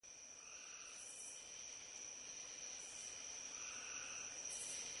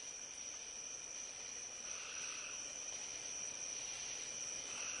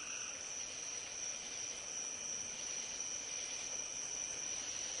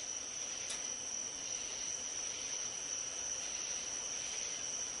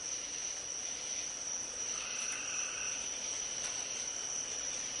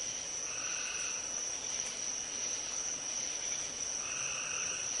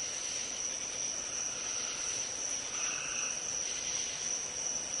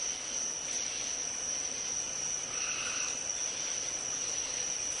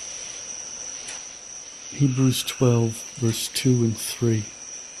Hebrews 12, verse 2 and 3.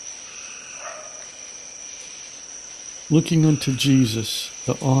 Looking unto Jesus,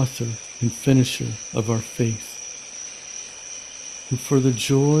 the author and finisher of our faith, who for the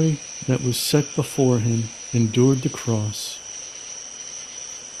joy that was set before him endured the cross,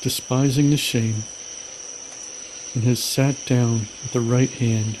 despising the shame, and has sat down at the right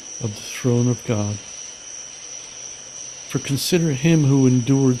hand of the throne of God. For consider him who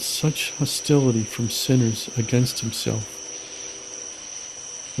endured such hostility from sinners against himself,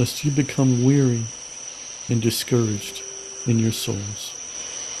 lest you become weary and discouraged in your souls.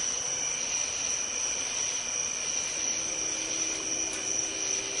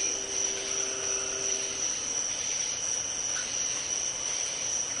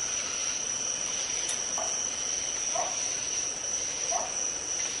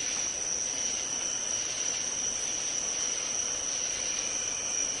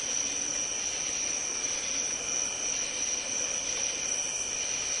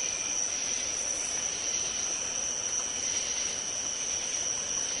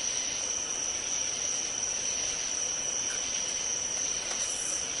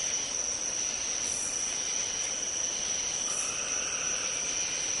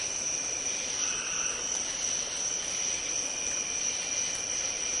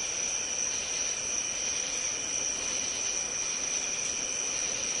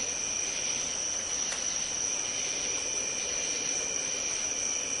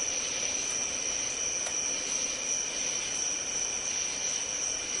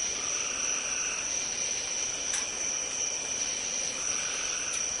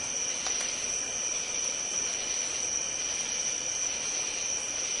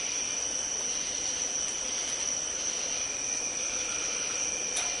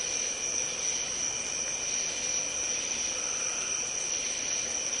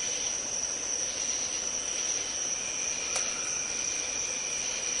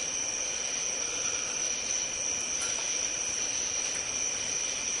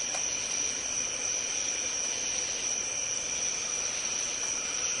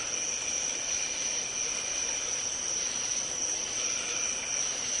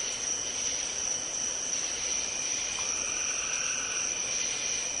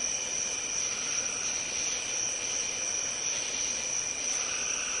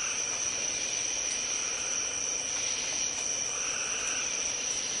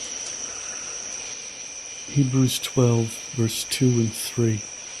 Hebrews 12, verse 2 and 3.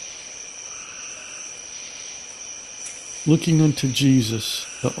 Looking unto Jesus,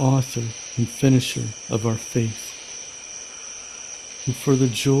 the author and finisher of our faith, who for the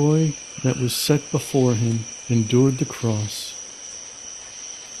joy that was set before him endured the cross,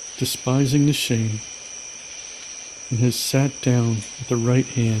 despising the shame, and has sat down at the right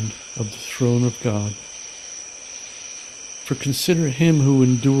hand of the throne of God. For consider him who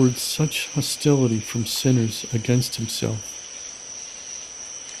endured such hostility from sinners against himself,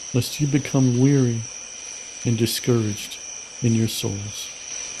 lest you become weary and discouraged in your souls.